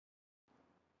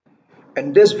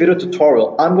In this video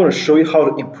tutorial, I'm going to show you how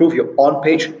to improve your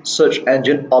on-page search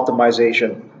engine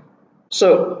optimization.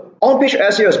 So, on-page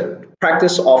SEO is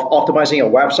practice of optimizing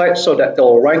your website so that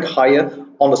they'll rank higher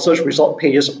on the search result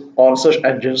pages on search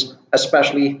engines,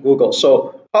 especially Google.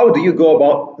 So, how do you go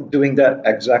about doing that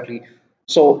exactly?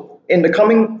 So, in the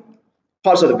coming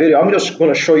parts of the video, I'm just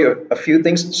going to show you a few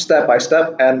things step by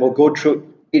step, and we'll go through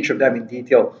each of them in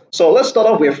detail. So, let's start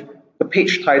off with the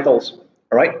page titles.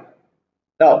 All right.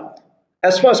 Now,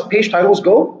 as far as page titles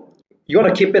go, you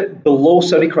want to keep it below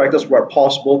 70 characters where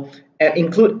possible and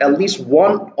include at least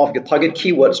one of your target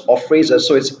keywords or phrases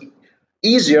so it's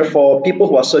easier for people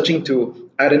who are searching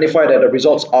to identify that the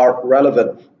results are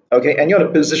relevant. Okay, and you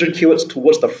want to position keywords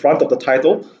towards the front of the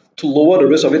title to lower the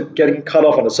risk of it getting cut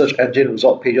off on the search engine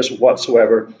result pages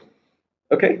whatsoever.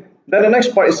 Okay, then the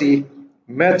next part is the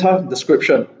meta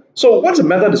description. So what's a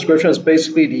meta description is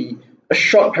basically a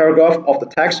short paragraph of the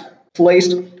text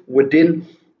placed within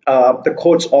the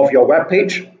codes of your web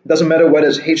page. Doesn't matter whether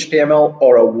it's HTML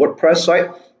or a WordPress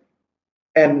site,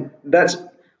 and that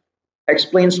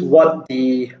explains what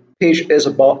the page is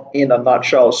about in a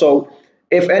nutshell. So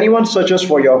if anyone searches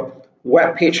for your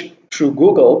web page through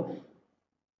Google,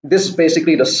 this is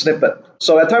basically the snippet.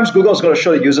 So at times, Google is going to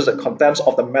show the users the contents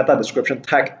of the meta description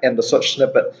tag and the search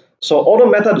snippet. So although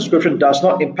meta description does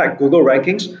not impact Google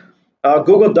rankings,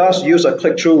 Google does use a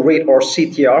click-through rate or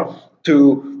CTR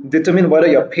to determine whether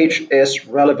your page is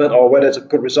relevant or whether it's a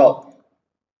good result.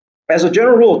 As a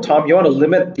general rule of thumb, you want to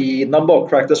limit the number of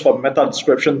characters for meta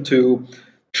description to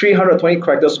 320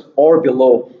 characters or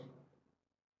below.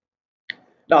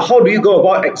 Now, how do you go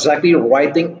about exactly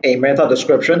writing a meta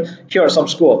description? Here are some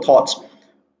school of thoughts.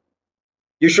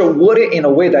 You should word it in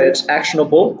a way that it's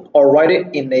actionable or write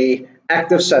it in a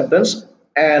active sentence.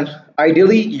 And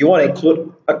ideally, you want to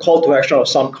include a call to action of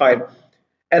some kind.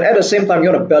 And at the same time,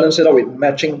 you want to balance it out with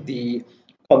matching the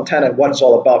content and what it's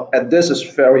all about. And this is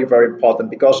very, very important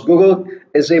because Google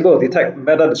is able to detect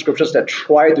meta descriptions that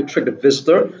try to trick the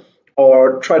visitor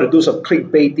or try to do some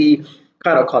clickbaity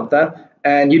kind of content.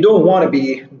 And you don't want to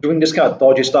be doing this kind of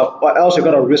dodgy stuff, or else you're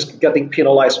going to risk getting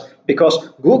penalized because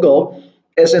Google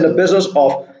is in the business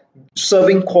of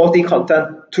serving quality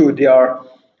content to their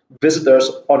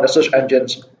visitors on the search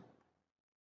engines.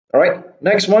 All right,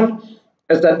 next one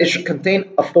is that it should contain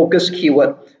a focused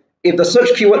keyword. If the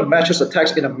search keyword matches the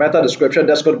text in a meta description,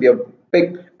 that's going to be a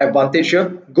big advantage here.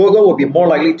 Google will be more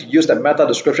likely to use that meta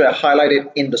description and highlight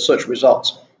it in the search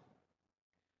results.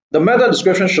 The meta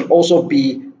description should also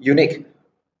be unique.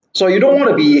 So you don't want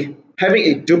to be having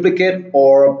a duplicate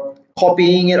or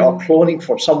copying it or cloning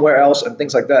from somewhere else and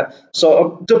things like that.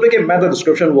 So a duplicate meta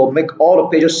description will make all the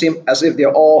pages seem as if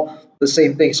they're all the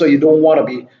same thing. So you don't want to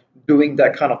be doing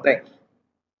that kind of thing.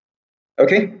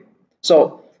 Okay,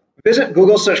 so visit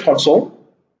Google Search Console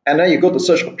and then you go to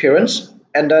search appearance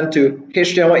and then to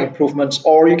HTML improvements,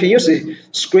 or you can use the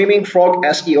Screaming Frog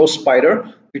SEO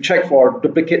Spider to check for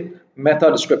duplicate meta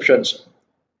descriptions.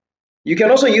 You can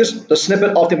also use the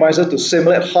snippet optimizer to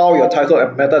simulate how your title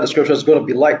and meta description is going to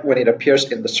be like when it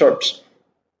appears in the SERPs.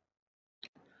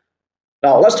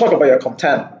 Now let's talk about your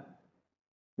content.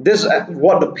 This is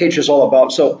what the page is all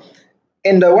about. So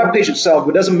in the web page itself,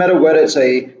 it doesn't matter whether it's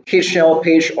a HTML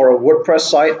page or a WordPress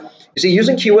site. You see,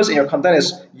 using keywords in your content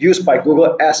is used by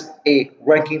Google as a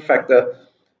ranking factor.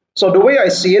 So the way I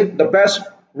see it, the best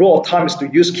rule of thumb is to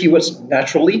use keywords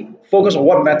naturally. Focus on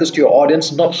what matters to your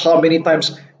audience, not how many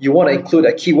times you want to include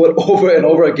a keyword over and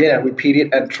over again and repeat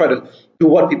it and try to do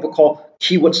what people call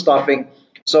keyword stuffing.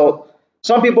 So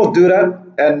some people do that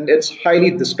and it's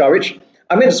highly discouraged.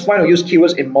 I mean, it's fine to use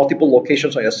keywords in multiple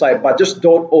locations on your site, but just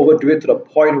don't overdo it to the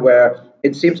point where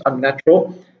it seems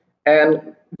unnatural.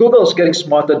 And Google is getting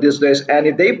smarter these days, and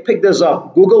if they pick this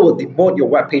up, Google will demote your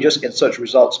web pages in search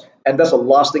results, and that's the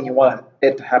last thing you want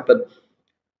it to happen.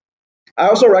 I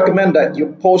also recommend that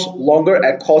you post longer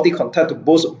and quality content to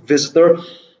boost visitor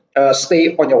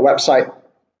stay on your website.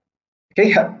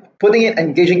 Okay, putting in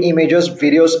engaging images,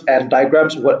 videos, and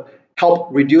diagrams would help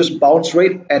reduce bounce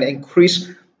rate and increase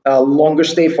longer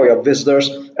stay for your visitors.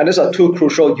 And these are two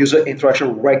crucial user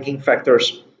interaction ranking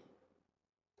factors.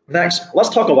 Next, let's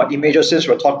talk about images since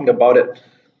we're talking about it.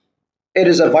 It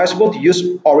is advisable to use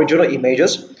original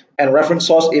images and reference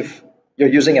source if you're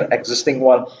using an existing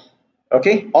one.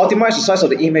 Okay, optimize the size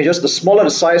of the images. The smaller the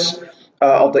size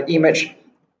of the image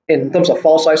in terms of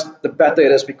file size, the better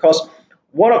it is, because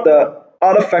one of the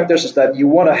other factors is that you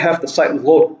want to have the site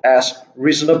load as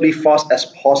reasonably fast as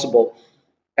possible.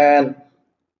 And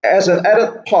as an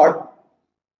added part,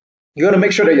 you want to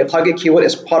make sure that your target keyword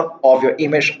is part of your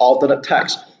image alternate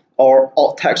text or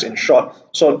alt text in short.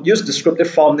 So use descriptive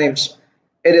file names.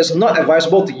 It is not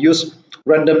advisable to use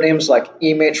random names like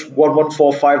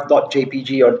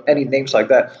image1145.jpg or any names like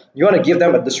that. You want to give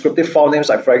them a descriptive file names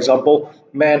like, for example,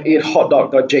 man eat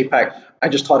hotdog.jpg. I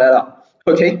just thought that up.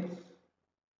 Okay,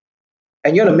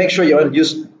 and you want to make sure you want to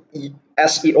use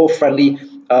SEO friendly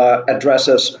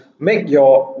addresses. Make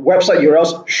your website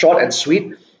URLs short and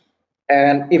sweet.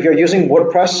 And if you're using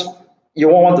WordPress, you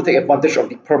won't want to take advantage of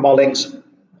the permalinks.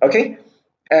 Okay,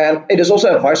 and it is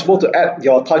also advisable to add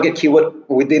your target keyword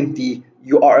within the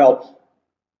URL.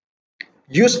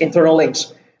 Use internal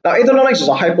links. Now, internal links is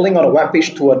a hyperlink on a web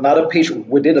page to another page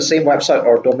within the same website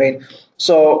or domain.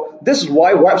 So this is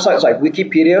why websites like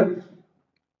Wikipedia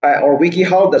or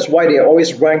WikiHow, that's why they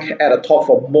always rank at the top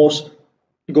for most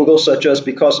Google searches,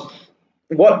 because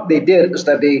what they did is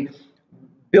that they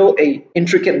built a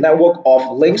intricate network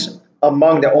of links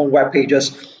among their own web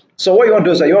pages. So what you want to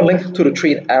do is that you want to link to the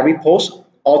tree in every post.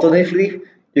 Alternatively,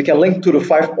 you can link to the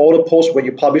 5 older posts when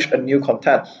you publish a new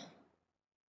content.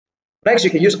 Next,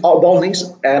 you can use outbound links,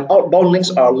 and outbound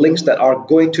links are links that are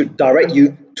going to direct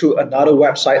you to another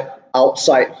website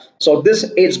outside. So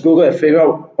this aids Google in figuring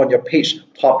out on your page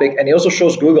topic, and it also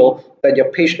shows Google that your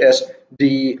page is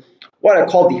the what I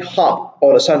call the hub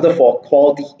or the center for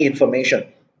quality information.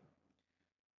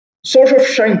 Social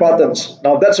sharing buttons.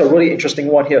 Now that's a really interesting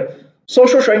one here.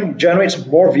 Social sharing generates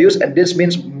more views, and this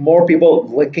means more people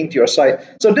linking to your site.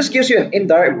 So this gives you an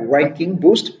indirect ranking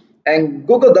boost, and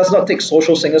Google does not take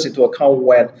social signals into account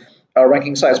when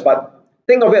ranking sites, but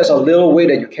think of it as a little way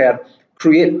that you can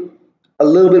create a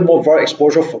little bit more viral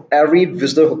exposure for every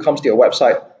visitor who comes to your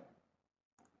website.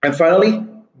 And finally,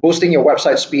 boosting your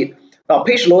website speed. Now,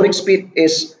 page loading speed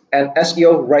is an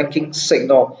SEO ranking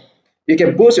signal. You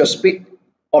can boost your speed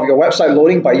of your website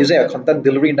loading by using a content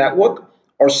delivery network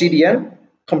or CDN,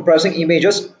 compressing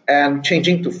images, and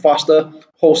changing to faster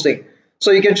hosting.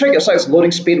 So you can check your site's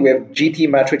loading speed with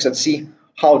GTmetrix and see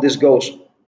how this goes.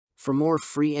 For more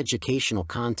free educational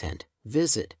content,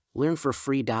 visit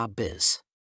learnforfree.biz.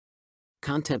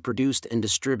 Content produced and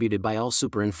distributed by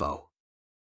AllSuperInfo.